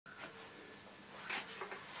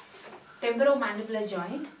Temporomandibular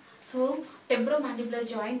joint. So temporomandibular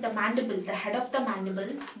joint, the mandible, the head of the mandible,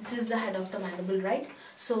 this is the head of the mandible, right?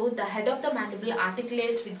 So the head of the mandible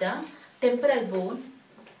articulates with the temporal bone.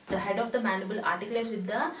 The head of the mandible articulates with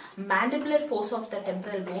the mandibular fossa of the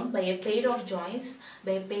temporal bone by a pair of joints,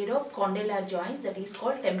 by a pair of condylar joints, that is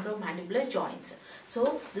called temporomandibular joints.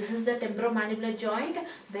 So this is the temporomandibular joint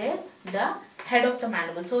where the head of the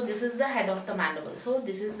mandible. So this is the head of the mandible. So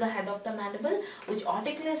this is the head of the mandible which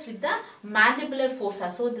articulates with the mandibular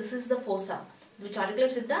fossa. So this is the fossa which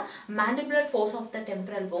articulates with the mandibular fossa of the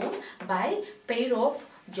temporal bone by pair of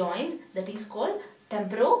joints, that is called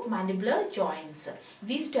temporomandibular joints.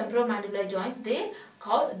 These temporomandibular joints,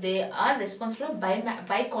 they are responsible for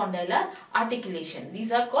bicondylar articulation.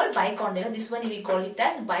 These are called bicondylar. This one we call it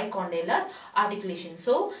as bicondylar articulation.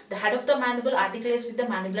 So the head of the mandible articulates with the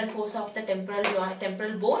mandibular fossa of the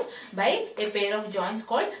temporal bone by a pair of joints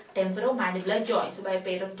called temporomandibular joints. By a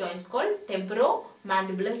pair of joints called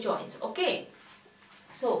temporomandibular joints. Okay.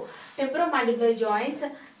 So temporomandibular joints,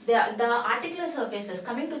 the articular surfaces,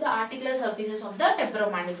 coming to the articular surfaces of the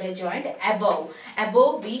temporomandibular joint,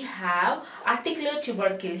 above we have articular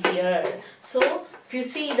tubercle here. So if you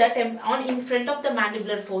see that in front of the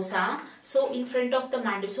mandibular fossa, so in front of the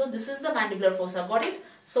mandible, so this is the mandibular fossa, got it?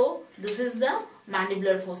 So this is the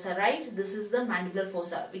mandibular fossa, right? This is the mandibular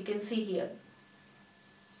fossa, we can see here.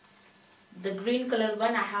 The green color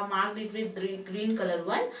one, I have marked it with green color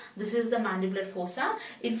one. This is the mandibular fossa.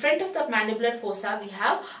 In front of the mandibular fossa, we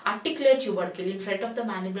have articular tubercle. In front of the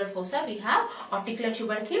mandibular fossa, we have articular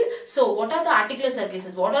tubercle. So, what are the articular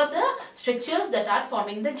surfaces? What are the structures that are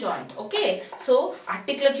forming the joint? Okay. So,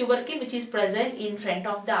 articular tubercle, which is present in front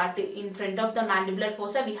of the mandibular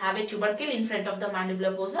fossa, we have a tubercle in front of the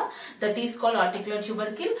mandibular fossa, that is called articular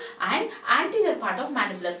tubercle, and anterior part of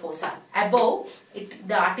mandibular fossa. Above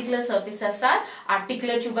the articular surfaces are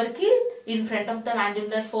articular tubercle in front of the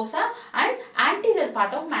mandibular fossa and anterior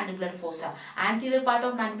part of mandibular fossa. Anterior part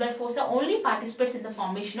of mandibular fossa only participates in the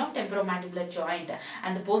formation of temporomandibular joint,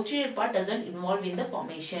 and the posterior part doesn't involve in the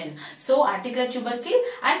formation. So articular tubercle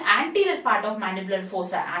and anterior part of mandibular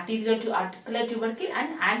fossa, articular tubercle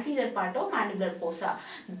and anterior part of mandibular fossa,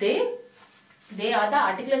 they are the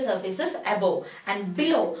articular surfaces above, and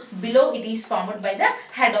below it is formed by the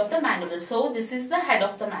head of the mandible. So this is the head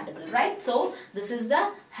of the mandible, right? So this is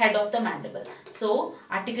the head of the mandible. So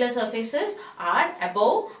articular surfaces are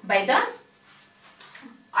above by the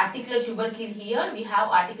articular tubercle. Here we have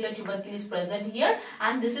articular tubercle is present here,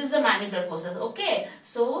 and this is the mandibular fossa. Okay,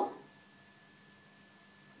 so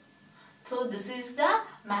this is the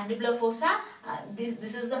mandibular fossa,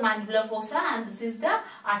 this is the mandibular fossa, and this is the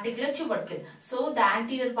articular tubercle. So the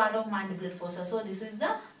anterior part of mandibular fossa. So this is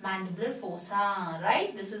the mandibular fossa,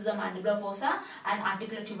 right? This is the mandibular fossa, and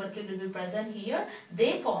articular tubercle will be present here.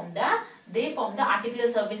 They form the articular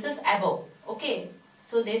surfaces above. Okay.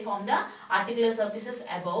 So they form the articular surfaces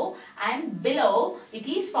above, and below it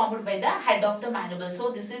is formed by the head of the mandible.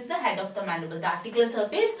 So this is the head of the mandible. The articular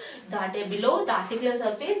surface, below the articular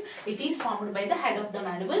surface, it is formed by the head of the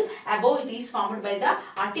mandible. Above it is formed by the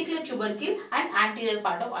articular tubercle and anterior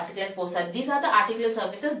part of articular fossa. These are the articular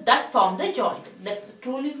surfaces that form the joint, that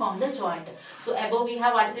truly form the joint. So above we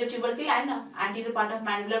have articular tubercle and anterior part of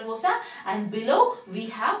mandibular fossa, and below we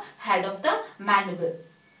have head of the mandible.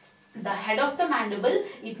 The head of the mandible,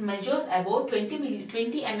 it measures about 20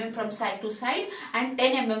 mm from side to side and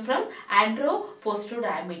 10 mm from antero-posterior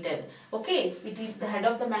diameter. Okay, the head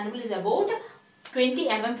of the mandible is about 20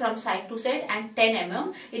 mm from side to side and 10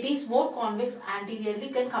 mm. It is more convex anteriorly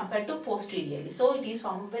than compared to posteriorly. So it is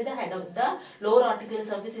formed by the head of the lower articular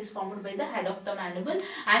surface is formed by the head of the mandible,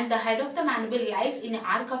 and the head of the mandible lies in an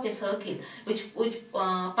arc of a circle which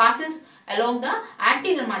passes along the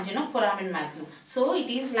anterior margin of foramen magnum. So it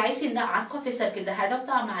lies in the arc of a circle. The head of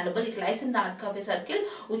the mandible, it lies in the arc of a circle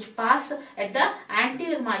which pass at the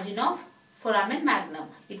anterior margin of foramen magnum.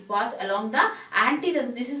 It passes along the anterior,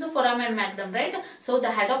 this is the foramen magnum, right? So the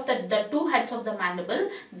head of the two heads of the mandible,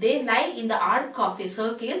 they lie in the arc of a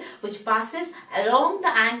circle which passes along the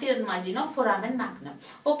anterior margin of foramen magnum.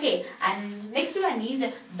 Okay, and next one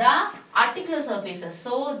is the articular surfaces.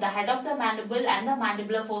 So the head of the mandible and the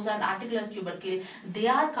mandibular fossa and articular tubercle, they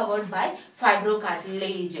are covered by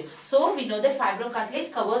fibrocartilage. So we know that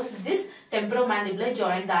fibrocartilage covers this temporomandibular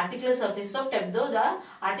joint. The articular surfaces of the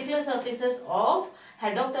articular surfaces of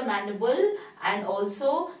head of the mandible and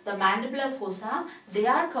also the mandibular fossa, they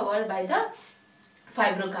are covered by the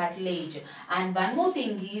fibrocartilage. And one more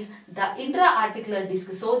thing is the intra-articular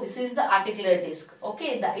disc. So this is the articular disc.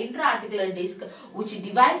 Okay, the intra-articular disc which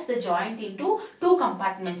divides the joint into two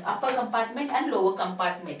compartments, upper compartment and lower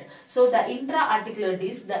compartment. So the intra-articular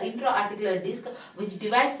disc which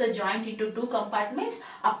divides the joint into two compartments.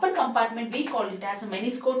 Upper compartment we call it as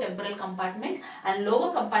menisco-temporal compartment, and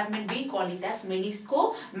lower compartment we call it as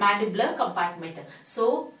menisco-mandibular compartment.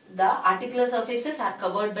 So the articular surfaces are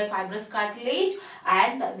covered by fibrous cartilage,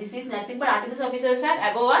 and this is nothing but articular surfaces are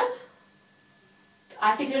above our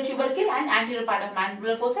articular tubercle and anterior part of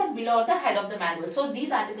mandibular fossa and below the head of the mandible. So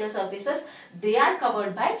these articular surfaces, they are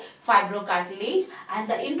covered by fibrocartilage, and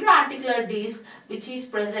the intra-articular disc which is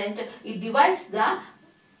present, it divides the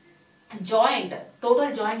joint,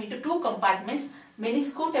 total joint, into two compartments,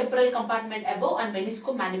 menisco-temporal compartment above and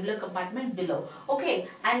menisco-mandibular compartment below. Okay,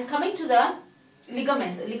 and coming to the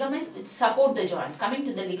ligaments which support the joint. Coming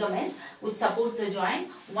to the ligaments which supports the joint,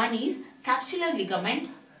 one is capsular ligament,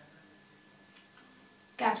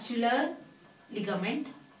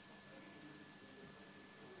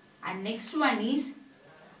 and next one is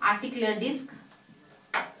articular disc,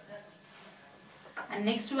 and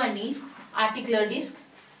the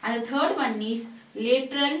third one is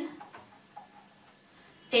lateral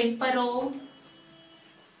temporo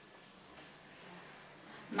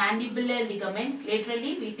mandibular ligament.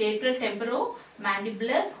 Lateral temporo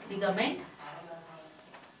mandibular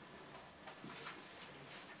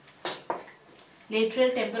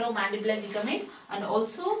ligament. And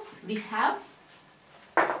also we have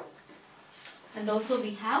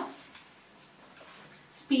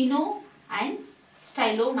spino and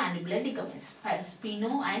stylomandibular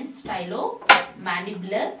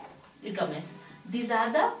ligaments. These are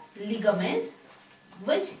the ligaments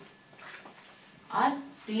which are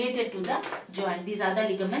related to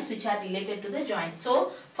the joint.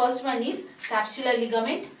 So first one is capsular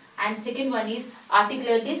ligament, and second one is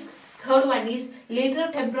articular disc, third one is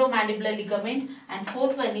lateral temporomandibular ligament, and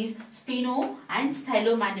fourth one is spino and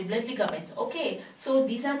stylomandibular ligaments. Okay, so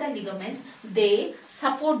these are the ligaments. They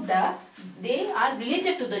are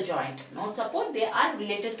related to the joint. Not support, they are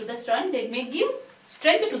related to the joint. They may give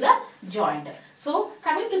strength to the joint. So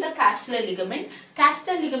coming to the capsular ligament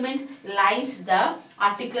lies the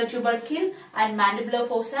articular tubercle and mandibular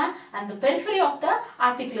fossa and the periphery of the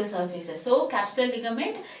articular surfaces. So capsular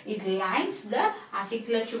ligament, it lines the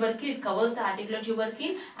articular tubercle, it covers the articular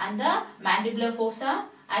tubercle and the mandibular fossa,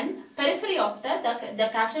 and periphery of the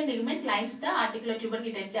capsular ligament lines the articular tubercle.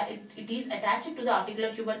 It is attached to the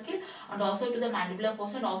articular tubercle and also to the mandibular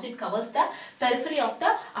fossa, and also it covers the periphery of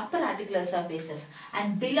the upper articular surfaces,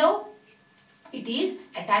 and below it is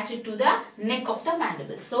attached to the neck of the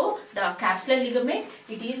mandible. So the capsular ligament,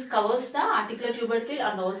 it covers the articular tubercle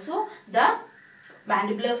and also the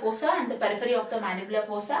mandibular fossa and the periphery of the mandibular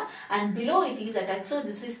fossa, and below it is attached. So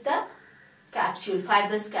this is the capsule,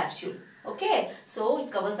 fibrous capsule. Okay, so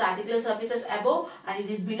it covers the articular surfaces above, and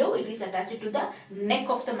it is below, it is attached to the neck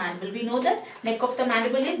of the mandible. We know that neck of the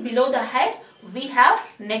mandible is below the head, we have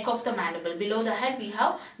neck of the mandible. Below the head we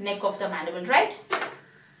have neck of the mandible, right?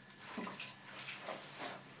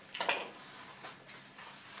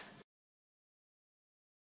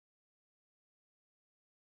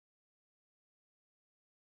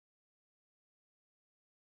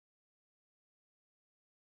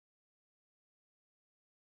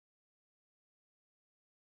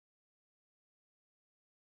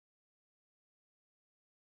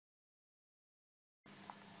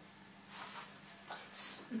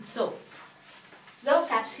 So the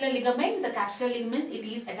capsular ligament, it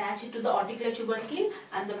is attached to the articular tubercle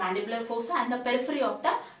and the mandibular fossa and the periphery of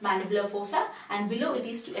the mandibular fossa, and below it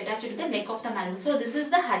is attached to the neck of the mandible. So this is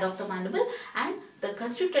the head of the mandible, and the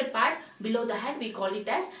constricted part below the head we call it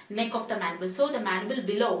as neck of the mandible. So the mandible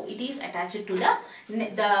below, it is attached to the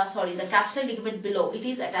capsular ligament below, it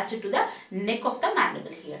is attached to the neck of the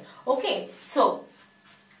mandible here. Okay, so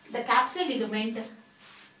the capsular ligament,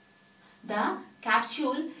 the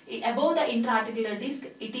capsule above the intra-articular disc,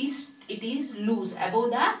 it is loose.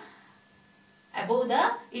 Above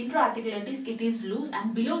the intra-articular disc it is loose,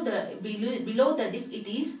 and below the disc it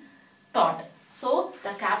is taut. So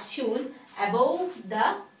the capsule above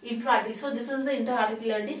the intra-articular, so this is the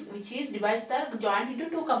intra-articular disc which divides the joint into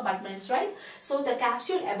two compartments, right? So the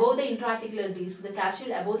capsule above the intra-articular disc,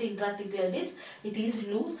 it is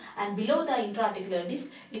loose, and below the intra-articular disc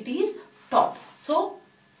it is taut. So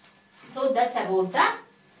that's about the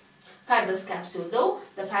fibrous capsule. Though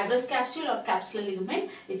the fibrous capsule or capsular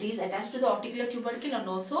ligament, it is attached to the articular tubercle and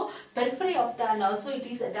also periphery of the, and also it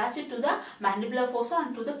is attached to the mandibular fossa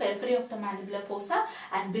and to the periphery of the mandibular fossa,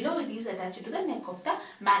 and below it is attached to the neck of the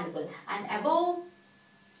mandible, and above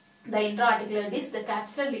the intra-articular disc, the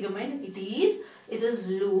capsular ligament, it is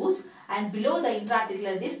loose, and below the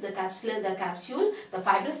intra-articular disc, the capsule, the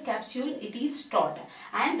fibrous capsule, it is taut,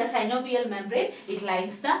 and the synovial membrane, it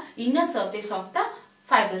lines the inner surface of the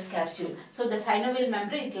fibrous capsule. So the synovial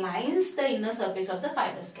membrane, it lines the inner surface of the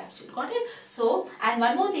fibrous capsule. Got it? So, and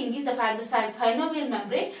one more thing is the synovial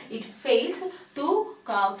membrane, it fails to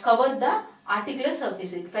cover the articular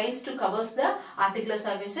surface. It fails to cover the articular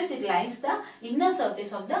surfaces. It lines the inner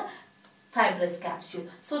surface of the fibrous capsule.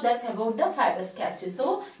 So that's about the fibrous capsule.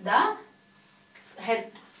 So the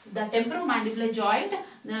temporomandibular joint,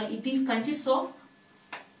 it consists of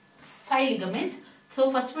 5 ligaments. So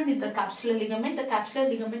first one is the capsular ligament. The capsular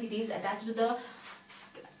ligament, it is attached to the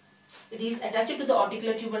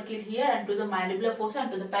articular tubercle here, and to the mandibular fossa,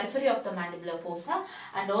 and to the periphery of the mandibular fossa,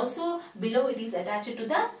 and also below it is attached to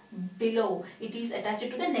the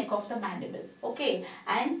neck of the mandible. Okay,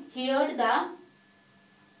 and here the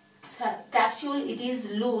capsule, it is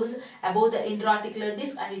loose above the intra-articular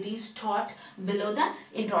disc, and it is taut below the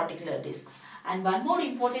intra-articular discs. And one more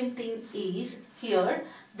important thing is here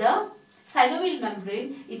the synovial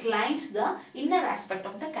membrane, it lines the inner aspect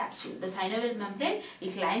of the capsule. The synovial membrane,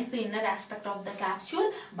 it lines the inner aspect of the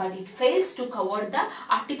capsule, but it fails to cover the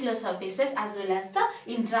articular surfaces as well as the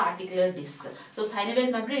intra-articular disc. So synovial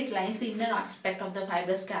membrane, it lines the inner aspect of the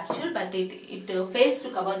fibrous capsule, but it fails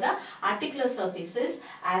to cover the articular surfaces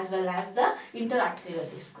as well as the intra-articular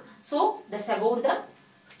disc. So that's about the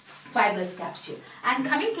fibrous capsule. And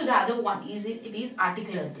coming to the other one is it is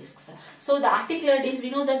articular discs. So the articular disc, we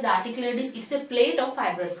know that the articular disc, it's a plate of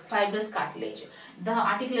fibrous cartilage. The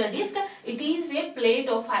articular disc, it is a plate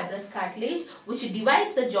of fibrous cartilage which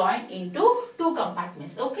divides the joint into 2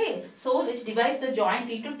 compartments. Okay, so which divides the joint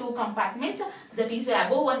into 2 compartments. That is,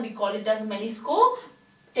 above one we call it as menisco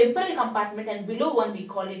temporal compartment, and below one we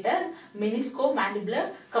call it as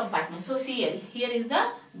menisco-mandibular compartment. So see here is the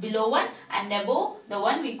below one, and above the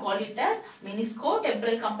one we call it as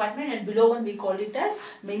menisco-temporal compartment, and below one we call it as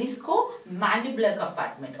menisco-mandibular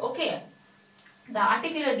compartment. Okay. The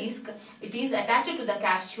articular disc, it is attached to the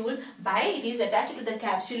capsule it is attached to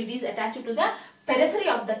the periphery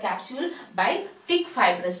of the capsule by thick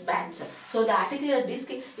fibrous bands. So the articular disc,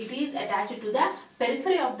 it is attached to the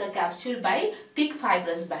periphery of the capsule by thick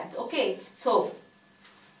fibrous bands. Okay, so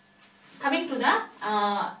coming to the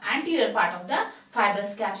anterior part of the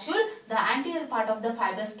fibrous capsule, the anterior part of the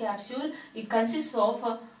fibrous capsule, it consists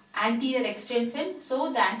of anterior extension.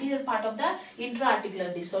 So the anterior part of the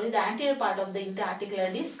intra-articular disc, the anterior part of the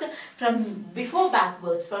intra-articular disc, from before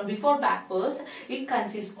backwards, it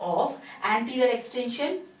consists of anterior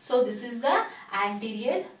extension. So this is the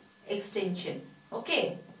anterior extension.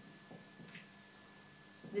 Okay,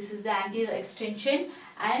 this is the anterior extension,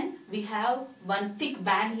 and we have one thick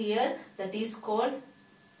band here that is called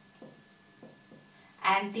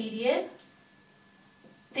anterior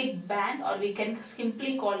thick band, or we can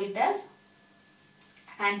simply call it as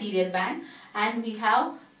anterior band, and we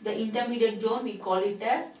have the intermediate zone, we call it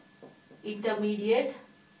as intermediate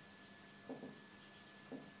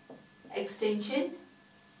extension,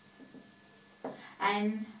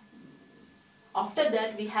 and after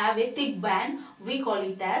that we have a thick band, we call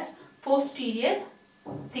it as posterior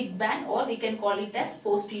thick band, or we can call it as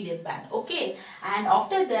posterior band. Okay, and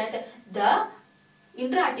after that the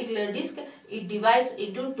intra-articular disc, it divides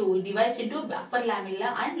into 2. It divides into upper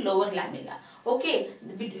lamella and lower lamella. Okay,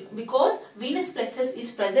 because venous plexus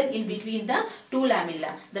is present in between the 2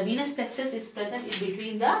 lamella. The venous plexus is present in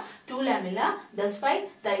between the 2 lamella. That's why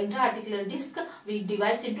the intra-articular disc, we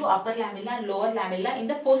divides into upper lamella and lower lamella in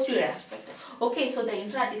the posterior aspect. Okay, so the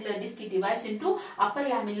intra-articular disc, it divides into upper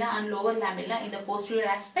lamella and lower lamella in the posterior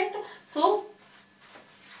aspect. So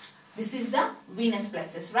this is the venous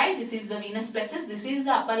plexus, right? This is the venous plexus, this is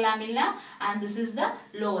the upper lamella, and this is the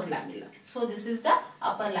lower lamella. So this is the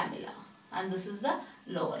upper lamella and this is the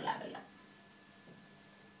lower lamella.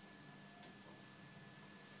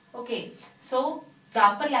 Okay, so the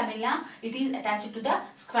upper lamella, it is attached to the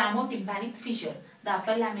squamotympanic fissure. The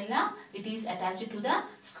upper lamella, it is attached to the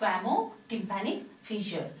squamotympanic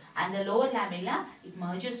fissure, and the lower lamella, it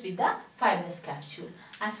merges with the fibrous capsule.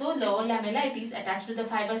 And so lower lamella, it is attached to the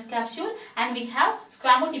fibrous capsule, and we have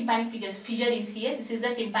squamotympanic fissure is here. This is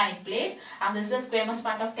the tympanic plate, and this is the squamous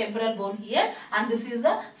part of temporal bone here, and this is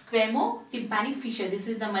the squamotympanic fissure. This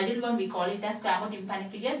is the middle one, we call it as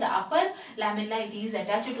squamotympanic fissure. The upper lamella, it is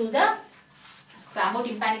attached to the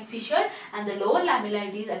squamotympanic fissure, and the lower lamella,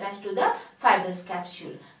 it is attached to the fibrous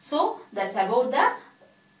capsule. So that's about the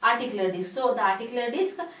articular disc. So the articular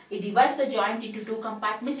disc, it divides the joint into 2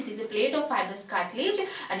 compartments. It is a plate of fibrous cartilage,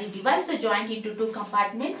 and it divides the joint into 2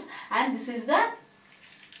 compartments, and this is the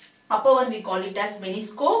Upper one we call it as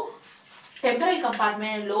menisco-temporal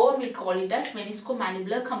compartment, and lower we call it as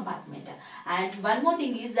menisco-mandibular compartment. And one more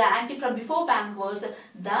thing is from before backwards,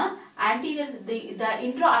 the anterior, the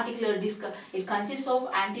intra-articular disc, it consists of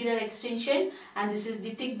anterior extension, and this is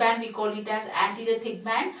the thick band, we call it as anterior thick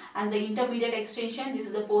band, and the intermediate extension, this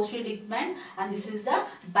is the posterior thick band, and this is the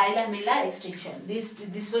bilamellar extension.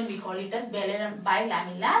 This one we call it as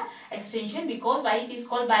bilamellar extension, because why it is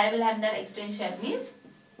called bilamellar extension means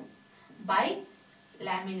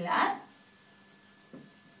bilamellar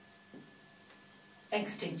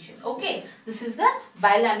extension. Okay, this is the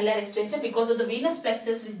bilamellar extension because of the venous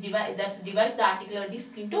plexus which divides the articular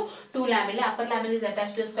disc into two lamellae. Upper lamella is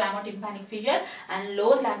attached to the squamotympanic fissure, and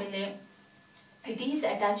lower lamella it is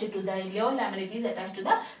attached to the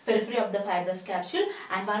periphery of the fibrous capsule.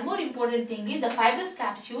 And one more important thing is the fibrous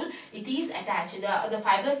capsule, it is attached to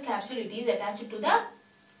the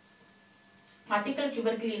articular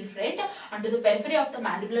tubercle in front and to the periphery of the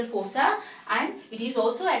mandibular fossa, and it is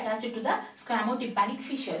also attached to the squamotympanic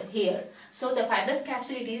fissure here. So the fibrous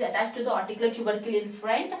capsule, it is attached to the articular tubercle in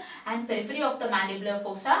front and periphery of the mandibular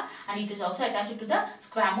fossa, and it is also attached to the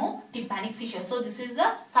squamotympanic fissure. So this is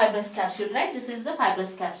the fibrous capsule, right? This is the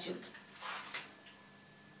fibrous capsule.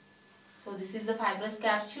 So this is the fibrous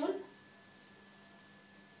capsule,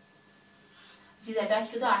 which is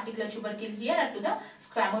attached to the articular tubercle here and to the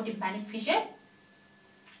squamotympanic fissure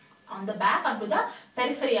on the back, and to the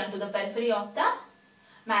periphery of the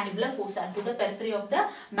mandibular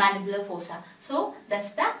fossa, So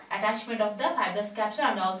that's the attachment of the fibrous capsule,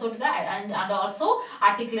 and also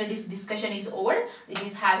articular disc discussion is over. It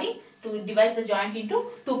is having to divide the joint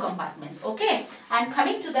into two compartments. Okay, and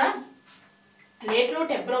coming to the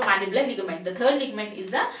laterotemporomandibular ligament. The third ligament is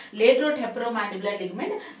the laterotemporomandibular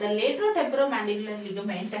ligament. The laterotemporomandibular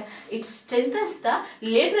ligament, it strengthens the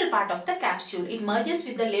lateral part of the capsule. It merges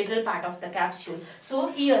with the lateral part of the capsule.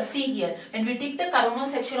 So here, see here, when we take the coronal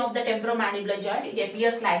section of the temporomandibular joint, it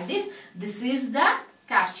appears like this. This is the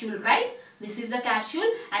capsule, right? This is the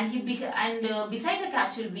capsule, and beside the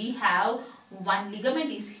capsule we have one ligament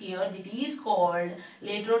is here. It is called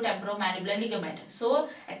laterotemporomandibular ligament. So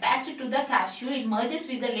attached to the capsule, it merges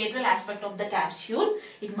with the lateral aspect of the capsule.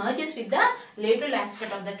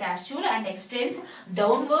 And extends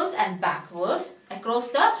downwards and backwards across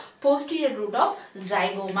the posterior root of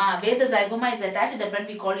zygoma. Where the zygoma is attached, that one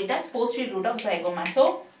we call it as posterior root of zygoma.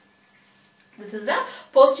 So this is the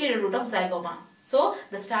posterior root of zygoma. So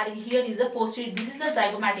the starting here is the posterior, this is the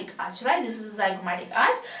zygomatic arch, right? This is the zygomatic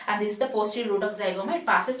arch, and this is the posterior root of zygoma. It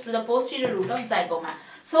passes through the posterior root of zygoma.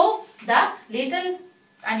 So the lateral,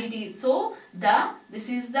 and it is, this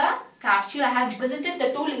is the capsule. I have represented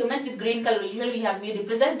the two ligaments with green color. Usually we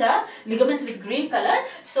represent the ligaments with green color.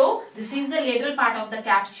 So this is the lateral part of the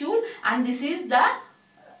capsule, and this is the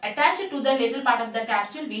attached to the lateral part of the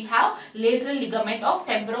capsule we have lateral ligament of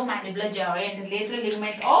temporomandibular joint, lateral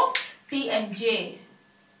ligament of TMJ.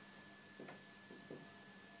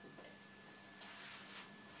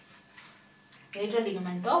 Lateral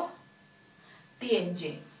ligament of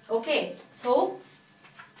TMJ. Okay, so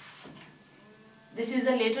this is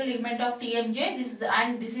the lateral ligament of TMJ.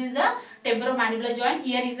 This is the temporomandibular joint.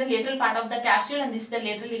 Here is the lateral part of the capsule, and this is the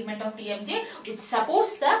lateral ligament of TMJ, which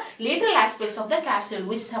supports the lateral aspects of the capsule.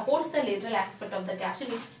 Which strengthens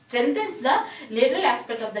the lateral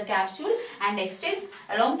aspect of the capsule and extends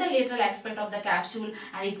along the lateral aspect of the capsule,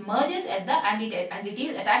 and it merges at the and it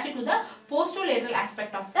is attached to the posterolateral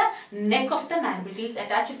aspect of the neck of the mandible. It is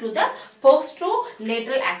attached to the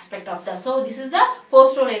posterolateral aspect of the. So this is the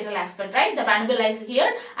posterolateral aspect, right? The mandible lies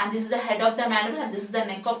here, and this is the head of the mandible, and this is the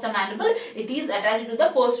neck of the mandible. It is attached to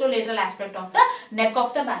the posterolateral aspect of the neck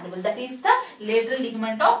of the mandible. That is the lateral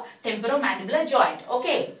ligament of temporomandibular joint.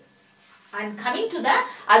 Okay. And coming to the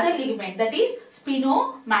other ligament, that is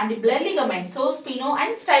spinomandibular ligament. So spino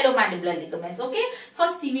and stylomandibular ligaments. Okay.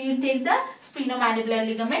 First we will take the spinomandibular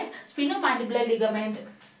ligament. Spinomandibular ligament.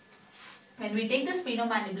 When we take the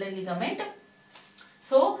spinomandibular ligament,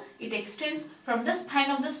 so it extends from the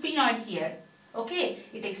spine of the sphenoid here. Okay,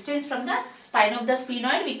 it extends from the spine of the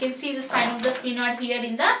sphenoid. We can see the spine of the sphenoid here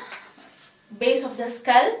in the base of the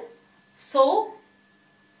skull. So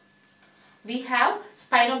we have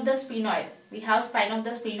spine of the sphenoid. We have spine of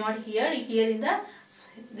the sphenoid here. Here in the,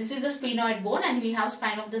 this is the sphenoid bone, and we have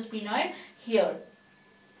spine of the sphenoid here.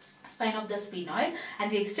 spine of the sphenoid,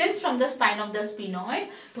 and it extends from the spine of the sphenoid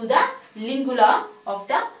to the lingula of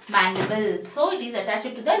the mandible. So it is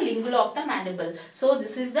attached to the lingula of the mandible. So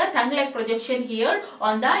this is the tongue-like projection here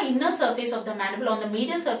on the inner surface of the mandible, on the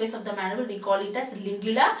medial surface of the mandible. We call it as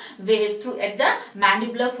lingula, where through at the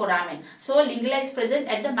mandibular foramen. So lingula is present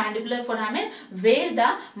at the mandibular foramen, where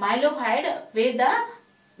the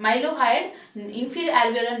mylohyoid, inferior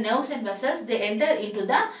alveolar nerves and vessels, they enter into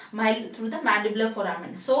the through the mandibular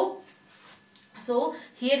foramen. So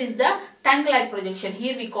here is the tongue-like projection.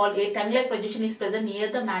 Here we call a tongue-like projection is present near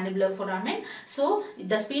the mandibular foramen. So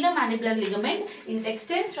the sphenomandibular ligament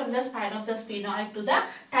extends from the spine of the sphenoid to the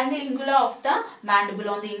tongue lingula of the mandible,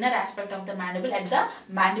 on the inner aspect of the mandible at the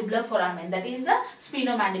mandibular foramen. That is the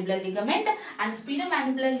sphenomandibular ligament. And the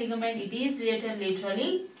sphenomandibular ligament, it is related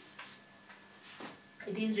laterally.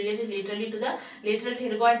 It is related laterally to the lateral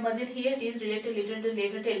pterygoid muscle here. It is related laterally to the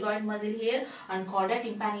lateral pterygoid muscle here and chorda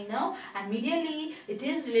tympani nerve. And medially, it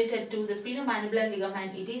is related to the sphenomandibular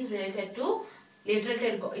ligament. It is related to lateral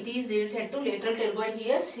pterygoid. It is related to lateral pterygoid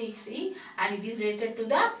here. See, and it is related to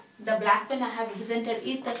the black pen I have represented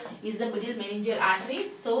it is the middle meningeal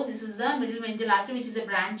artery. So this is the middle meningeal artery, which is a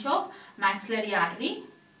branch of maxillary artery.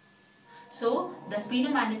 So the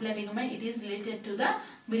sphenomandibular ligament, it is related to the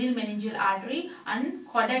middle meningeal artery, and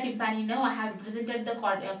chorda tympani nerve, I have represented the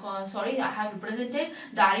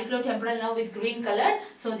auriculotemporal nerve with green color.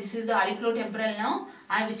 So this is the auriculotemporal nerve,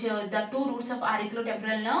 and which the two roots of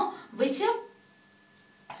auriculotemporal nerve which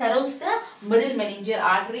surrounds the middle meningeal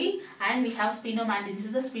artery. And we have sphenomandibular. This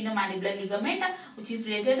is the sphenomandibular ligament, which is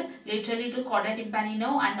related laterally to chorda tympani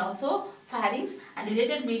nerve and also pharynx, and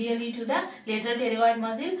related medially to the lateral pterygoid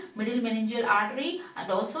muscle, middle meningeal artery, and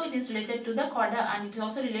also it is related to the chorda, and it is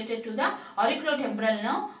also related to the auriculotemporal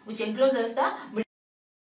nerve, which encloses the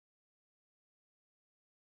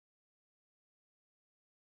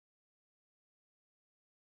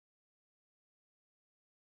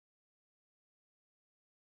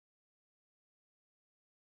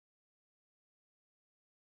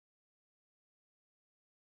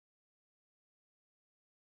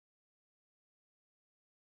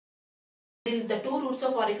two roots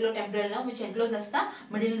of auriculotemporal nerve which encloses the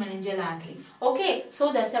middle meningeal artery. Okay,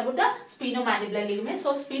 so that's about the sphenomandibular ligament.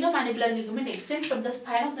 So sphenomandibular ligament extends from the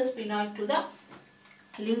spine of the sphenoid to the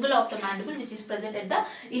lingula of the mandible, which is present at the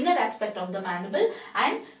inner aspect of the mandible,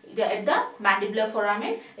 and at the mandibular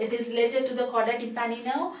foramen. It is related to the chorda tympani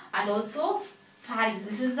nerve and also pharynx.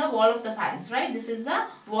 This is the wall of the pharynx, right? This is the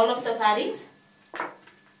wall of the pharynx.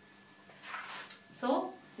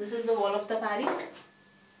 So this is the wall of the pharynx.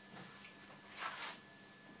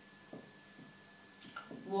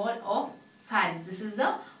 Wall of pharynx. This is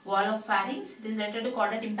the wall of pharynx. It is related to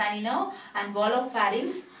chorda tympani nerve and wall of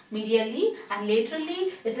pharynx medially, and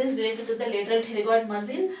laterally it is related to the lateral pterygoid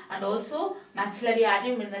muscle and also maxillary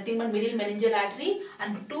artery, nothing but middle meningeal artery,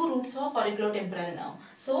 and two roots of auriculotemporal nerve.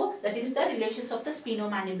 So that is the relations of the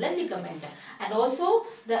sphenomandibular ligament. And also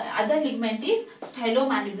the other ligament is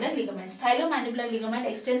stylomandibular ligament. Stylomandibular ligament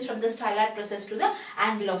extends from the styloid process to the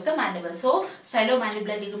angle of the mandible. So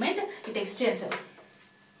stylomandibular ligament, it extends.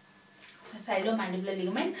 Stylomandibular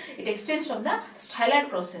ligament, it extends from the styloid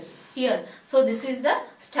process here. So this is the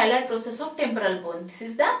styloid process of temporal bone. This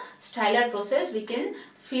is the styloid process. We can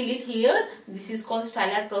feel it here. This is called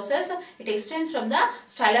styloid process. It extends from the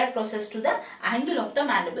styloid process to the angle of the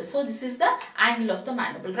mandible. So this is the angle of the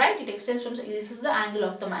mandible, right? It extends from, this is the angle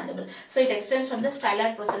of the mandible. So it extends from the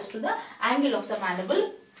styloid process to the angle of the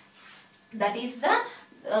mandible. That is the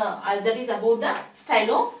that is about the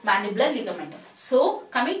stylomandibular ligament. So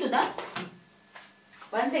coming to the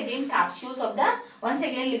once again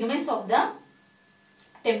ligaments of the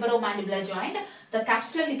temporomandibular joint. The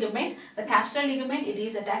capsular ligament, it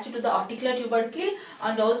is attached to the articular tubercle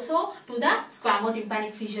and also to the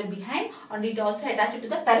squamotympanic fissure behind, and it also attached to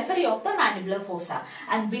the periphery of the mandibular fossa,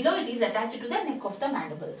 and below it is attached to the neck of the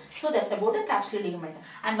mandible. So that's about the capsular ligament.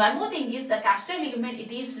 And one more thing is the capsular ligament,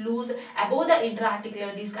 it is loose above the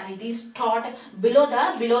intra-articular disc and it is taut below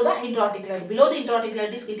the intra-articular. Below the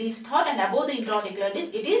intra-articular disc it is taut, and above the intra-articular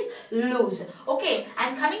disc it is loose. Okay,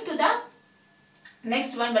 and coming to the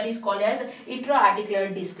next one, what is called as intra-articular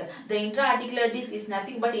disc. The intra-articular disc is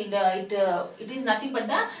nothing but it is nothing but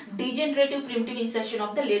the degenerative primitive insertion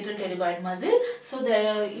of the lateral pterygoid muscle. So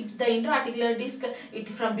the intra-articular disc, it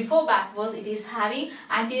from before backwards, it is having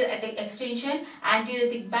anterior extension,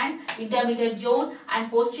 anterior thick band, intermediate zone,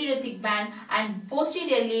 and posterior thick band. And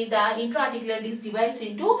posteriorly, the intra-articular disc divides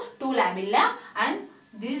into two lamella, and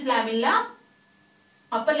these lamella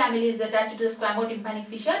Upper lamella is attached to the squamotympanic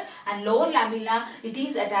fissure, and lower lamella it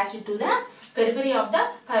is attached to the periphery of the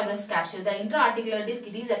fibrous capsule. The intra-articular disc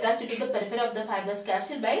it is attached to the periphery of the fibrous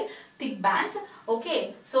capsule by thick bands.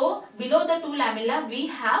 Okay, so below the two lamella we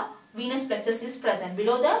have venous plexus is present.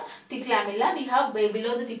 Below the thick lamella we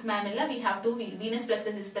have two venous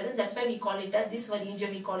plexus is present. That's why we call it as this one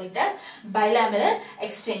region we call it as bilamellar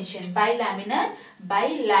extension. Bilamellar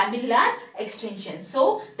extension.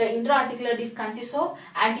 So the intra-articular disc consists of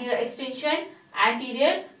anterior extension,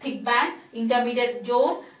 anterior thick band, intermediate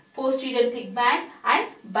zone, posterior thick band, and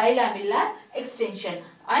bilamellar extension.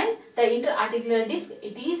 And the interarticular disc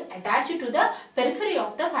it is attached to the periphery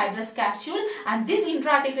of the fibrous capsule, and this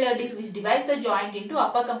intraarticular disc which divides the joint into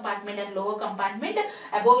upper compartment and lower compartment.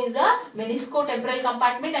 Above is the menisco-temporal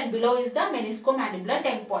compartment and below is the menisco-mandibular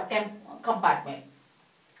compartment.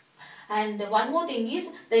 And one more thing is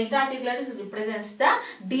the interarticular disc represents the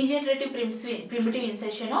degenerative primitive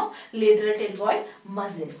insertion of lateral pterygoid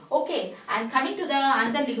muscle. Okay, and coming to the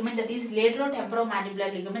another ligament, that is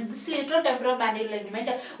laterotemporomandibular ligament. This laterotemporomandibular ligament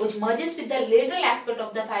which merges with the lateral aspect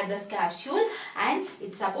of the fibrous capsule, and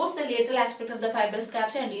it supports the lateral aspect of the fibrous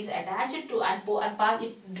capsule and is attached to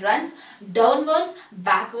it runs downwards,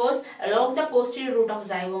 backwards along the posterior root of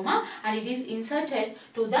zygoma, and it is inserted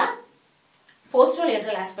to the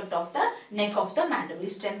posterolateral aspect of the neck of the mandible. It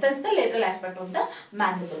strengthens the lateral aspect of the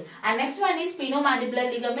mandible. And next one is sphenomandibular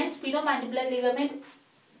ligament.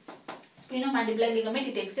 Sphenomandibular ligament,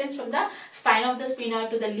 it extends from the spine of the sphenoid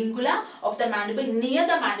to the lingula of the mandible near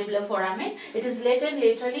the mandibular foramen. It is related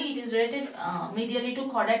laterally, it is related medially to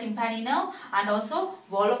chorda tympani nerve and also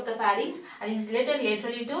wall of the pharynx, and it is related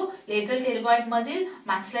laterally to lateral pterygoid muscle,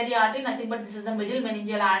 maxillary artery, nothing but this is the middle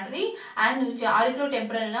meningeal artery, and which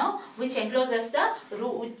auriculotemporal nerve which encloses the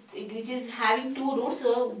root, which is having two roots.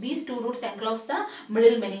 So these two roots enclose the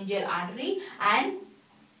middle meningeal artery, and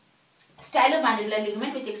stylomandibular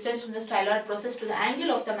ligament which extends from the styloid process to the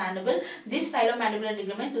angle of the mandible. This stylomandibular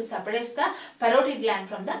ligament which separates the parotid gland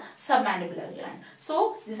from the submandibular gland.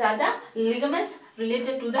 So these are the ligaments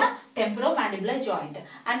related to the temporomandibular joint.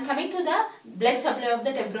 And coming to the blood supply of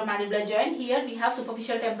the temporomandibular joint, here we have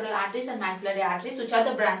superficial temporal arteries and maxillary arteries, which are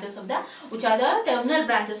the terminal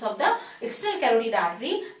branches of the external carotid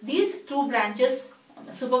artery. These two branches,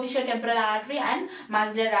 superficial temporal artery and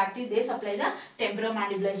maxillary artery, they supply the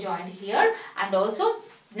temporomandibular joint here, and also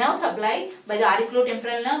nerve supply by the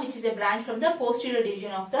auriculotemporal nerve, which is a branch from the posterior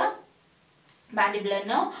division of the mandibular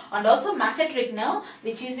nerve, and also masseteric nerve,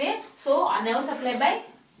 which is a nerve supply by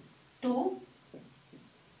two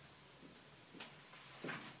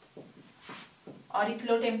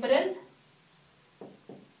auriculotemporal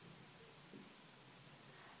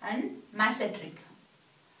and masseteric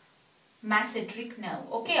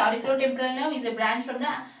nerve. Okay, auriculotemporal nerve is a branch from the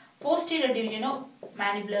posterior division of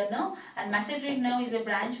mandibular nerve, and masseteric nerve is a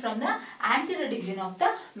branch from the anterior division of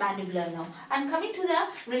the mandibular nerve. And coming to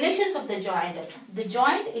the relations of the joint,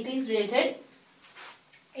 it is related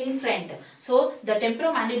in front. So the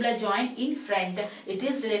temporomandibular joint in front, it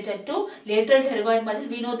is related to lateral pterygoid muscle.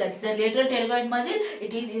 We know that the lateral pterygoid muscle,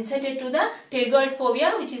 it is inserted to the pterygoid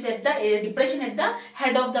fovea, which is at the depression at the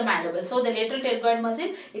head of the mandible. So the lateral pterygoid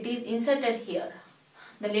muscle, it is inserted here.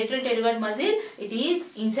 The lateral pterygoid muscle, it is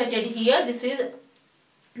inserted here. This is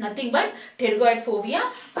nothing but pterygoid fovea,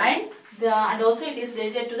 and also it is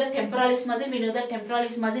related to the temporalis muscle. We know that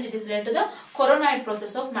temporalis muscle, it is related to the coronoid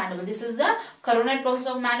process of mandible. This is the coronoid process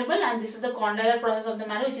of mandible, and this is the condylar process of the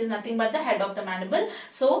mandible, which is nothing but the head of the mandible.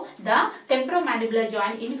 So the temporomandibular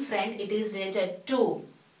joint in front, it is related to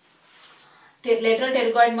lateral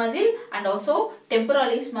pterygoid muscle and also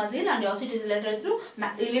temporalis muscle, and also it is related to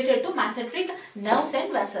masseteric nerves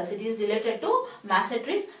and vessels. It is related to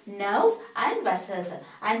masseteric nerves and vessels.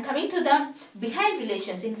 And coming to the behind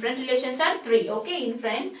relations, in front relations are three. Okay, in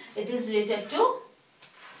front it is related to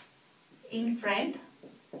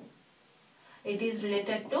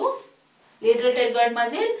lateral pterygoid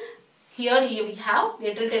muscle. Here we have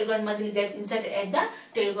lateral pterygoid muscle gets inserted at the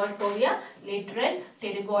pterygoid fovea, lateral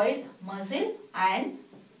pterygoid muscle and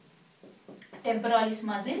temporalis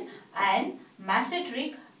muscle, and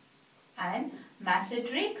masseteric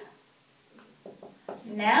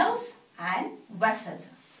nerves and vessels.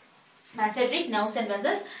 Masseteric nerves and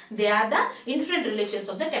vessels, they are the in-front relations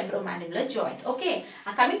of the temporomandibular joint. Okay,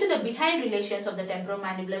 coming to the behind relations of the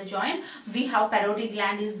temporomandibular joint, we have parotid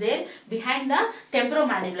gland is there behind the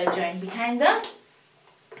temporomandibular joint. Behind the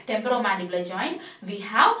temporomandibular joint, we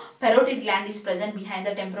have parotid gland is present behind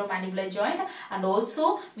the temporomandibular joint, and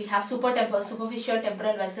also we have superficial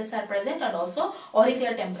temporal vessels are present, and also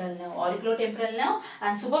auricular temporal nerve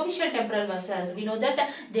and superficial temporal vessels. We know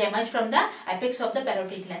that they emerge from the apex of the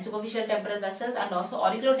parotid gland. Superficial temporal vessels and also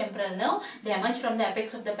auricular temporal nerve, they emerge from the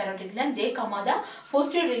apex of the parotid gland. They come on the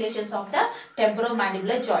posterior relations of the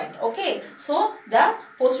temporomandibular joint. Okay, so the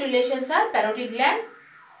posterior relations are parotid gland,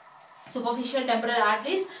 superficial temporal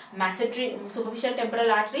arteries, superficial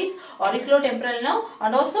temporal arteries, auriculotemporal nerve,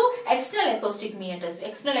 and also external acoustic meatus.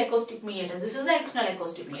 This is the external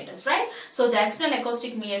acoustic meatus, right? So the external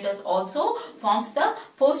acoustic meatus also forms the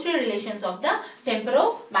posterior relations of the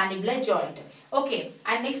temporomandibular joint. Okay,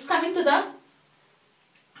 and next coming to the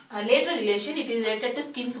lateral relation, it is related to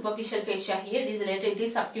skin superficial fascia here. It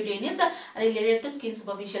is subcutaneous and related to skin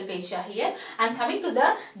superficial fascia here. And coming to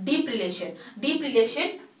the deep relation,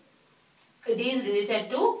 it is related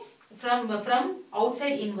to from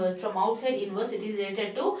outside inwards. From outside inwards, it is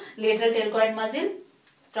related to lateral pterygoid muscle.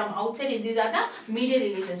 From outside, these are the medial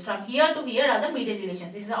relations. From here to here are the medial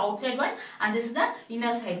relations. This is the outside one and this is the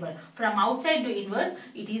inner side one. From outside to inwards,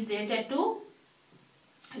 it is related to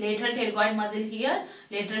lateral pterygoid muscle here,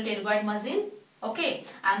 lateral pterygoid muscle. Okay,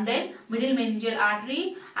 and then middle meningeal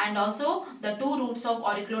artery, and also the two roots of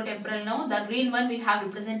auriculotemporal nerve. The green one we have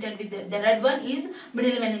represented with the red one is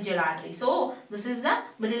middle meningeal artery. So this is the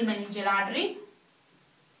middle meningeal artery.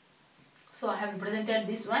 So I have represented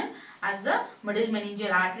this one as the middle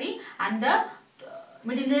meningeal artery, and the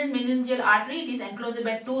middle meningeal artery, it is enclosed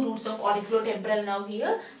by two roots of auriculotemporal nerve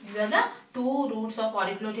here. These are the two roots of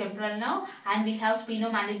auriculotemporal nerve, and we have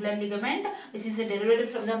sphenomandibular ligament, which is a derivative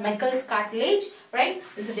from the Meckel's cartilage, right?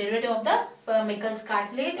 This is a derivative of the Meckel's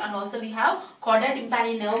cartilage, and also we have chorda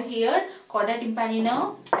tympani nerve here, chorda tympani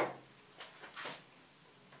nerve.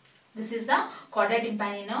 This is the chorda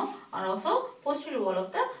tympani nerve, and also posterior wall of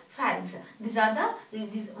the pharynx. These are the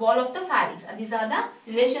wall of the pharynx, and these are the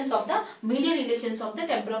relations of the medial relations of the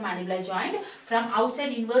temporomandibular joint. From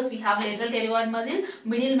outside inwards, we have lateral pterygoid muscle,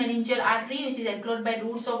 middle meningeal artery, which is enclosed by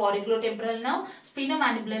roots of auriculotemporal nerve,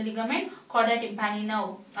 sphenomandibular ligament, chorda tympani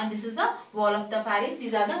nerve, and this is the wall of the pharynx.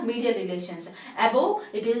 These are the medial relations. Above,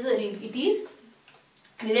 it is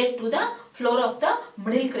related to the floor of the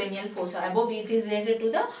middle cranial fossa. Above, it is related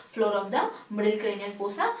to the floor of the middle cranial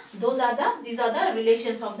fossa. These are the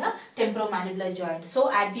relations of the temporomandibular joint.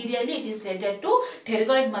 So anteriorly, it is related to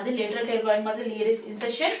pterygoid muscle, lateral pterygoid muscle. Here is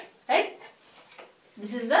insertion, right?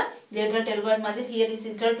 This is the lateral pterygoid muscle. Here is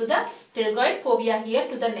inserted to the pterygoid fovea here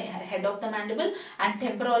to the head of the mandible, and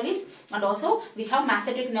temporalis, and also we have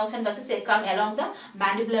masseteric nerves and vessels. They come along the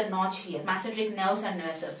mandibular notch here. Masseteric nerves and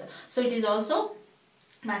vessels. So it is also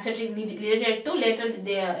masseteric related to lateral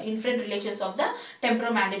inferent relations of the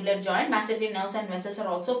temporomandibular joint. Masseteric nerves and vessels are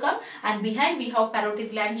also come, and behind we have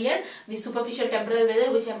parotid gland here with superficial temporal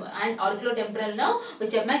vessel and auriculotemporal nerve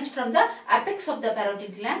which emerge from the apex of the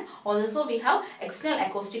parotid gland. Also we have external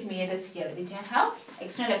acoustic meatus here, which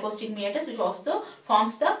also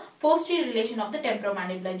forms the posterior relation of the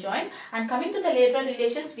temporomandibular joint. And coming to the lateral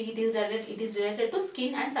relations, it is related to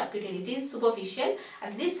skin and subcutaneous. It is superficial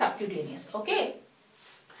and it is subcutaneous. Okay.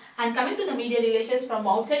 And coming to the medial relations, from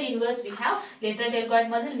outside inwards, we have lateral pterygoid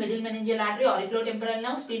muscle, middle meningeal artery, auriculotemporal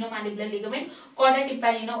nerve, sphenomandibular ligament, chorda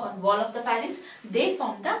tympani nerve, and wall of the pharynx. They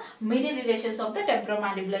form the medial relations of the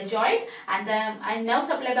temporomandibular joint, and nerve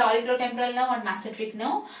supply by auriculotemporal nerve and masseteric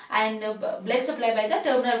nerve, and blood supply by the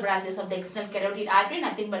terminal branches of the external carotid artery,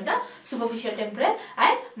 nothing but the superficial temporal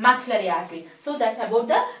and maxillary artery. So that's about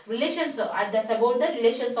the relations.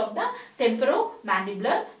 Of the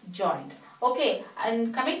temporomandibular joint. Okay,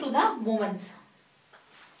 and coming to the movements.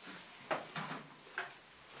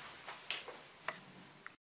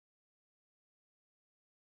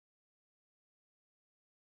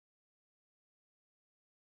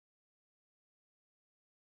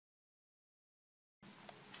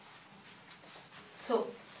 So,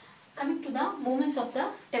 coming to the movements of the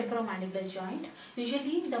temporomandibular joint,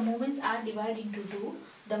 usually the movements are divided into two.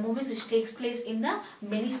 The movements which takes place in the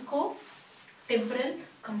menisco-temporal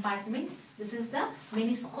compartments. This is the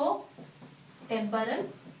menisco-temporal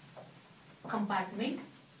compartment,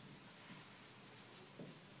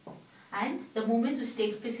 and the movements which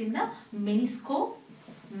takes place in the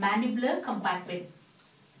menisco-mandibular compartment.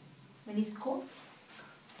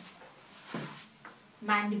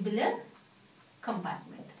 Menisco-mandibular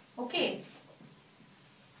compartment. Okay.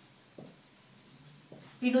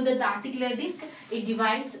 We know that the articular disc,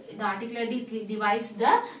 divides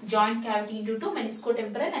the joint cavity into two,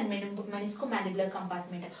 menisco-temporal and menisco-mandibular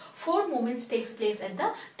compartment. 4 movements takes place at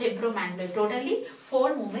the temporomandibular. Totally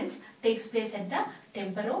 4 movements takes place at the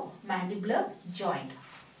temporomandibular joint.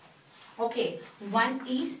 Okay, one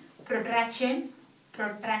is protraction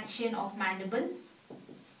of mandible,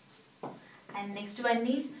 and next one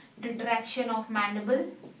is retraction of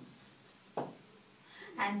mandible,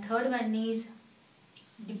 and third one is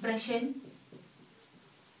depression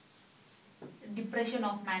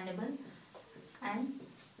of mandible, and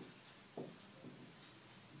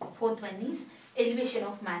fourth one is elevation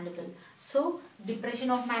of mandible. So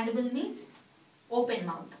depression of mandible means open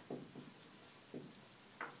mouth,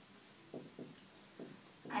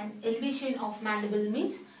 and elevation of mandible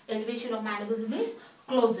means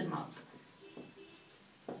closed mouth.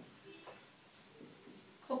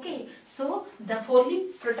 Okay, so the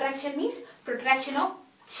forelimb protraction means protraction of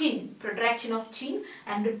chin,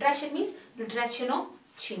 and retraction means retraction of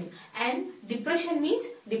chin, and depression means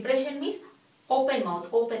open mouth,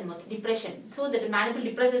 depression. So the mandible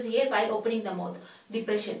depresses here while opening the mouth,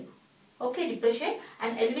 depression. Okay, depression,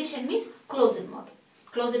 and elevation means closed mouth.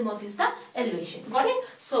 Closed mouth is the elevation. Got it?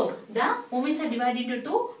 So the movements are divided into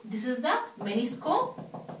two. This is the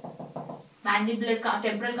menisco-mandibular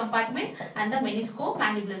temporal compartment and the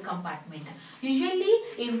menisco-mandibular compartment. Usually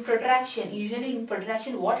in protraction,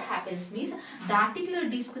 what happens means the articular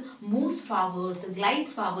disc moves forwards,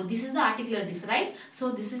 glides forward. This is the articular disc, right?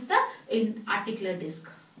 So this is the inarticular disc.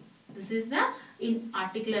 This is the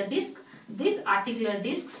inarticular disc. This articular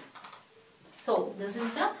discs. So this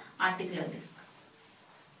is the articular disc.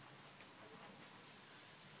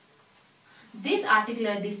 This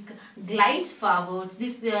articular disc glides forwards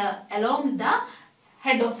along the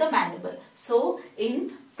head of the mandible. So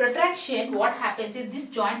in protraction, what happens is this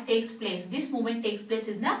joint takes place, this movement takes place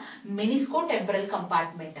in the menisco-temporal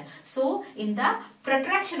compartment. So in the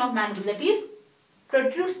protraction of mandible, that is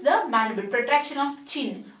protrudes the mandible, protraction of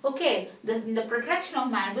chin. Okay, in the protraction of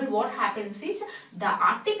mandible, what happens is the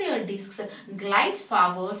articular discs glides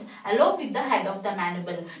forwards along with the head of the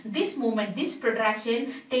mandible. This movement, this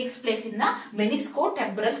protraction takes place in the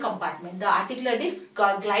menisco-temporal compartment. The articular disc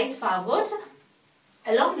glides forwards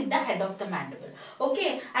along with the head of the mandible.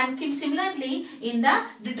 Okay, and similarly in the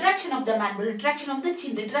retraction of the mandible, retraction of the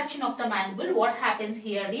chin, retraction of the mandible, what happens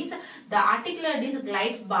here is the articular disc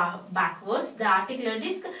glides backwards,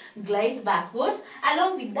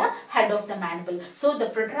 along with the head of the mandible. So the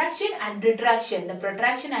protraction and retraction,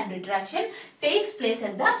 takes place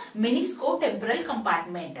at the menisco-temporal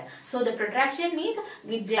compartment. So the protraction means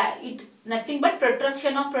it nothing but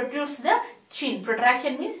protrudes the chin.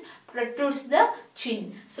 Protraction means protrudes the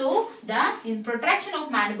chin. So in protraction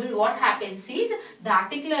of mandible, what happens is the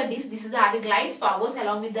articular disc, this is the article, glides forwards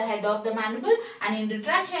along with the head of the mandible, and in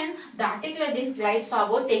retraction the articular disc glides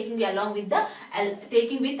forward taking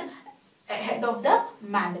with head of the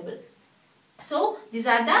mandible. So these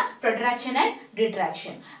are the protraction and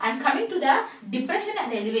retraction. And coming to the depression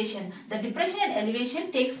and elevation, the depression and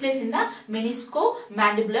elevation takes place in the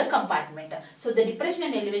menisco-mandibular compartment. So the depression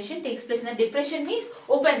and elevation takes place in the depression means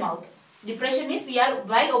open mouth. Depression means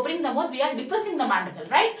while opening the mouth, we are depressing the mandible,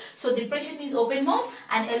 right? So depression is open mouth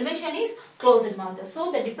and elevation is closed mouth.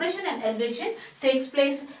 So the depression and elevation takes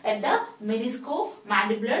place at the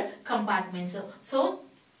menisco-mandibular compartment. So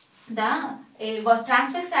the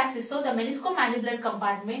transverse axis, so the menisco-mandibular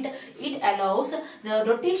compartment, it allows the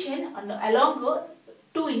rotation along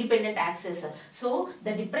two independent axes. So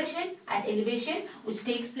the depression and elevation which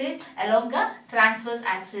takes place along the transverse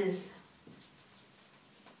axis.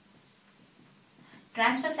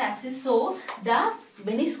 So the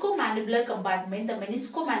menisco-mandibular compartment,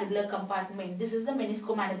 this is the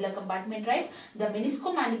menisco-mandibular compartment, right? The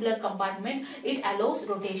menisco-mandibular compartment, it allows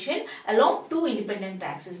rotation along two independent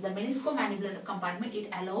axes. The menisco-mandibular compartment, it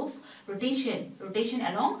allows rotation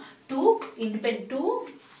along two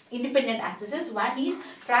independent axes. One is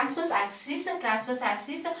transverse axis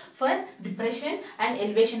for depression and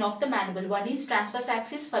elevation of the mandible. One is transverse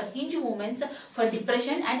axis for hinge movements for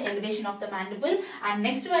depression and elevation of the mandible, and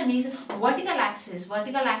next one is vertical axis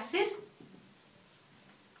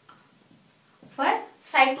for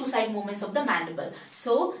side to side movements of the mandible.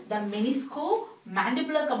 So the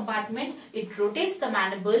menisco-mandibular compartment, it rotates the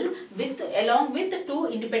mandible along with two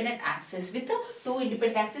independent axes.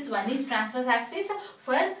 One is transverse axis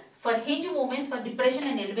for hinge movements for depression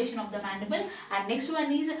and elevation of the mandible, and next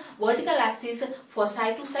one is vertical axis for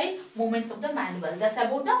side to side movements of the mandible. That's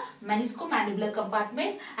about the menisco-mandibular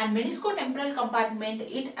compartment. And menisco-temporal compartment,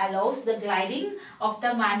 it allows the gliding of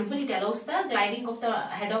the mandible, it allows the gliding of the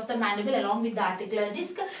head of the mandible along with the articular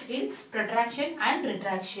disc in protraction and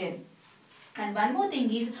retraction. And one more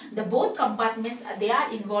thing is the both compartments, they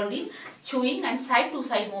are involved in chewing and side to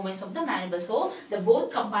side movements of the mandible. So the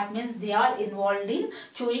both compartments, they are involved in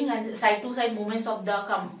chewing and side to side movements of the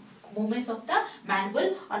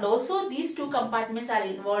mandible, and also these two compartments are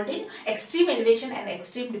involved in extreme elevation and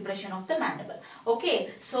extreme depression of the mandible. Okay,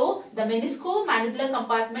 so the menisco-mandibular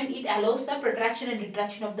compartment, it allows the protraction and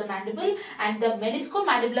retraction of the mandible, and the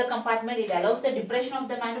menisco-mandibular compartment, it allows the depression of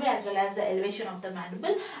the mandible as well as the elevation of the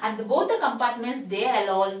mandible, and both the compartments, they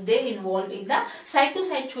involve in the side to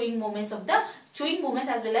side chewing movements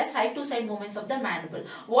as well as side to side movements of the mandible.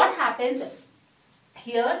 What happens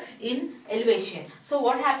here in elevation? So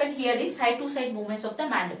what happened here is side to side movements of the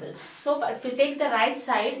mandible. So if we take the right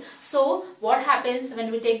side, so what happens when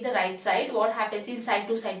we take the right side, what happens in side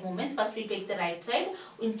to side movements? First we take the right side.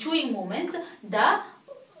 In chewing movements, the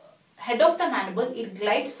head of the mandible, it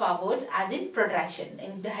glides forwards as in protraction.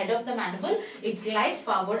 In the head of the mandible, it glides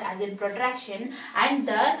forward as in protraction, and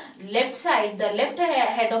the left side, the left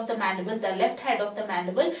head of the mandible,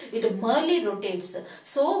 it merely rotates.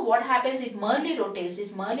 So what happens? It merely rotates.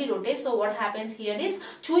 So what happens here is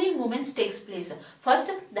chewing movements takes place. First,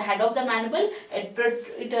 the head of the mandible, it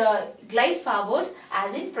glides forwards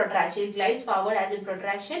as in protraction.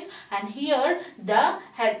 And here the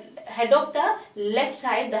head of the left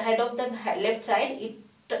side,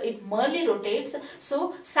 it merely rotates.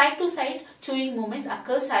 So side to side chewing movements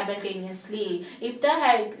occur simultaneously. If the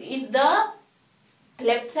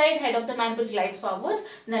left side head of the mandible glides forwards,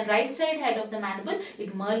 then right side head of the mandible,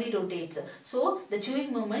 it merely rotates. So the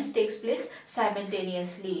chewing movements takes place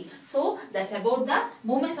simultaneously. So that's about the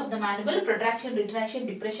movements of the mandible: protraction, retraction,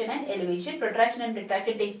 depression and elevation. Protraction and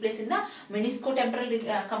retraction take place in the menisco-temporal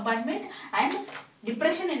compartment, and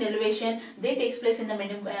depression and elevation, they takes place in the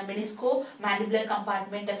menisco-mandibular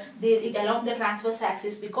compartment. It along the transverse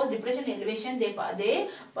axis, because depression and elevation, they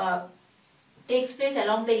takes place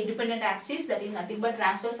along the independent axis, that is nothing but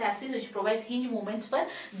transverse axis, which provides hinge movements for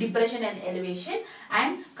depression and elevation.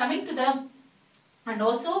 And coming to the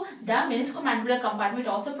also the menisco-mandibular compartment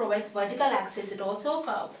also provides vertical axis. It also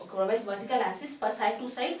provides vertical axis for side to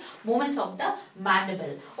side movements of the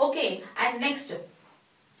mandible. Okay, and next,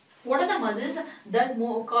 what are the muscles that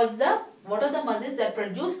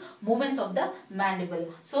produce movements of the mandible?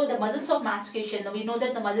 So the muscles of mastication, we know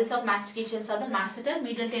that the muscles of mastication are the masseter,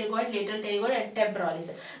 medial pterygoid, lateral pterygoid and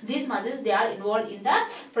temporalis. These muscles, they are involved in the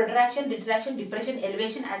protraction, retraction, depression,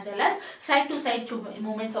 elevation as well as side to side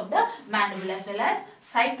movements of the mandible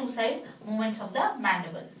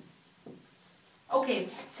Okay,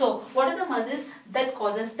 so what are the muscles that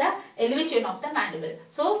causes the elevation of the mandible?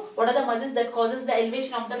 So what are the muscles that causes the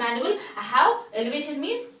elevation of the mandible? How elevation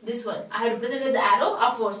means this one. I have represented the arrow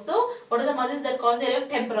upwards. So what are the muscles that cause the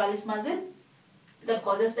temporalis muscle that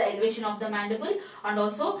causes the elevation of the mandible, and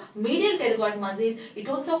also medial pterygoid muscle, it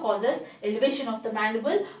also causes elevation of the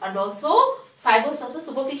mandible, and also fibers, also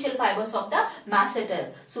superficial fibers of the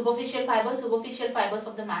masseter. Superficial fibers of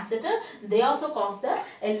the masseter, they also cause the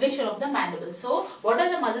elevation of the mandible. So what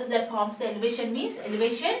are the muscles that forms the elevation means?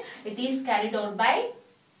 Elevation, it is carried out by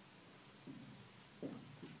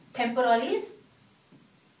temporalis.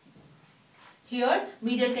 Here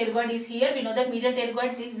medial pterygoid is here. We know that medial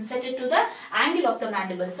pterygoid is inserted to the angle of the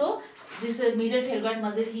mandible. So this is medial pterygoid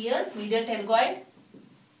muscle here, medial pterygoid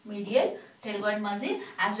muscle,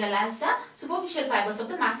 as well as the superficial fibers of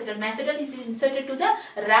the masseter. Masseter is inserted to the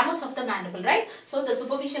ramus of the mandible, right? So the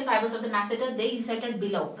superficial fibers of the masseter, they inserted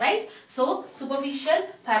below, right? So superficial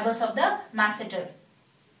fibers of the masseter,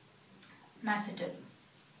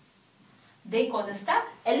 they causes the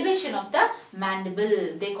elevation of the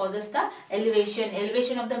mandible.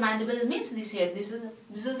 Elevation of the mandible means this here. This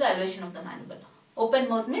is the elevation of the mandible. Open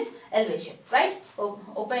mouth means elevation, right?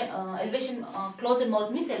 Elevation, closed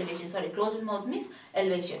mouth means elevation. Sorry, closed mouth means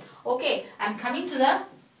elevation. Okay, I'm coming to the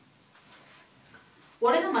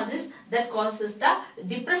what are the muscles that causes the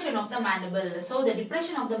depression of the mandible? So the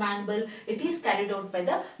depression of the mandible, it is carried out by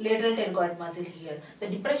the lateral pterygoid muscle here. The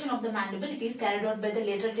depression of the mandible, it is carried out by the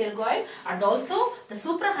lateral pterygoid and also the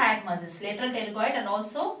suprahyoid muscles, lateral pterygoid and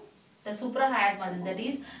also the suprahyoid muscle, that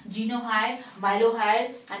is genohyoid,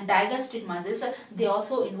 mylohyoid and digastric muscles, they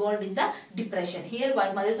also involved in the depression. Here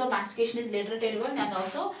muscles of mastication is lateral pterygoid and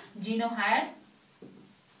also genohyoid,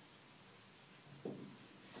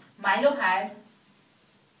 mylohyoid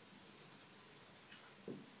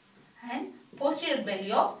and posterior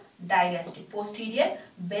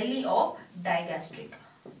belly of digastric.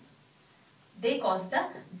 They cause the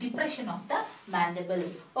depression of the mandible.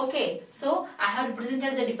 Okay, so I have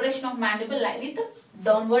represented the depression of mandible with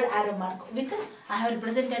downward arrow mark. I have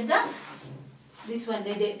represented the this one,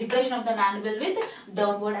 the depression of the mandible with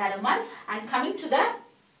downward arrow mark. And coming to the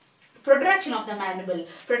protraction of the mandible.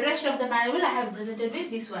 Protraction of the mandible I have represented with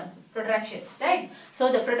this one, protraction, right?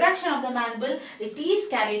 So the protraction of the mandible, it is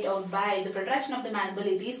carried out by, the protraction of the mandible,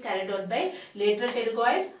 it is carried out by lateral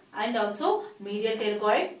pterygoid and also medial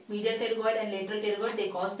pterygoid. Medial pterygoid and lateral pterygoid, they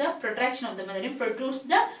cause the protraction of the mandible, protrudes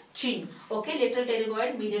the chin. Okay, lateral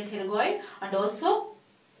pterygoid, medial pterygoid, and also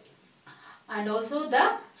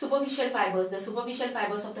the superficial fibers, the superficial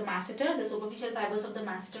fibers of the masseter, the superficial fibers of the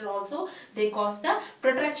masseter also, they cause the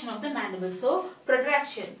protraction of the mandible. So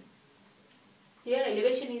protraction, here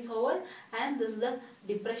elevation is over and this the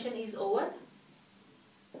depression is over.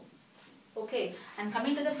 Okay, and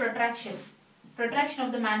coming to the protraction. Protraction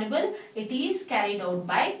of the mandible, it is carried out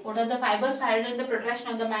by, what are the fibers carried in the protraction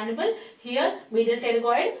of the mandible? Here medial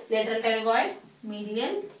pterygoid, lateral pterygoid,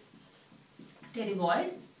 medial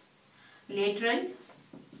pterygoid, lateral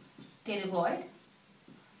pterygoid,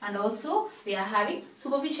 and also we are having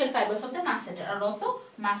superficial fibers of the masseter and also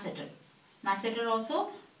masseter. Masseter also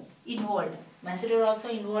involved. Masseter also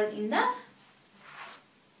involved in the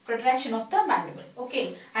protraction of the mandible.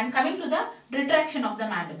 Okay, and coming to the retraction of the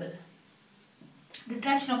mandible.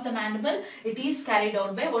 Retraction of the mandible, it is carried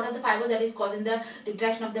out by, what are the fibers that is causing the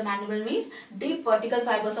retraction of the mandible means deep vertical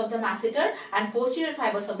fibers of the masseter and posterior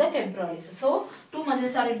fibers of the temporalis. So two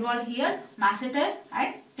muscles are involved here, masseter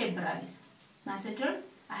and temporalis. Masseter,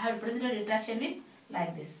 I have represented retraction is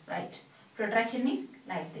like this, right? Protraction is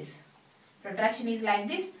like this. Protraction is like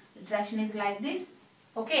this, retraction is like this.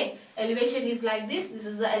 Okay, elevation is like this, this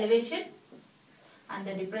is the elevation, and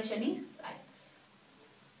the depression is like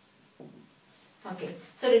this. Okay,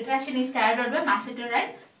 so retraction is carried out by masseter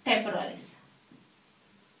and temporalis.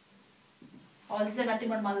 All these are nothing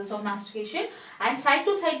but muscles of mastication. And side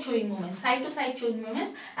to side chewing movements. Side to side chewing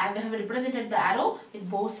movements, I have represented the arrow with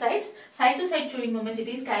both sides. Side to side chewing movements, it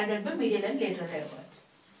is carried out by medial and lateral pterygoids.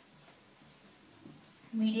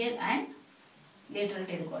 Medial and lateral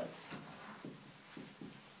pterygoids.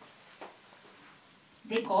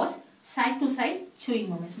 They cause side to side chewing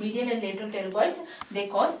movements. Medial and lateral pterygoids, they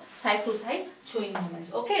cause side to side chewing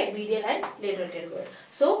movements. Okay, medial and lateral pterygoid.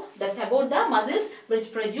 So that's about the muscles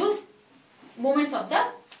which produce movements of the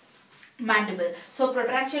mandible. So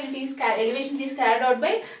protraction, it is elevation, it is carried out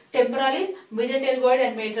by temporalis, medial pterygoid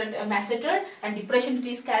and lateral masseter, and depression, it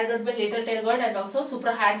is carried out by lateral pterygoid and also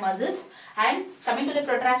suprahyoid muscles. And coming to the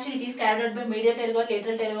protraction, it is carried out by medial pterygoid,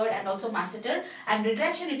 lateral pterygoid and also masseter, and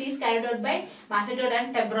retraction, it is carried out by masseter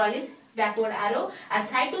and temporalis, backward arrow. And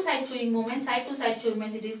side to side chewing movements,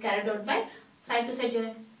 it is carried out by side to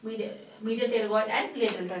side medial pterygoid and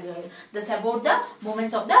lateral pterygoid. That's about the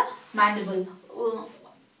movements of the mandible.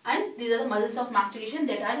 And these are the muscles of mastication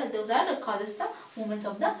those are causes the movements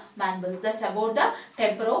of the mandible. That's about the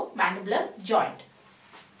temporomandibular joint.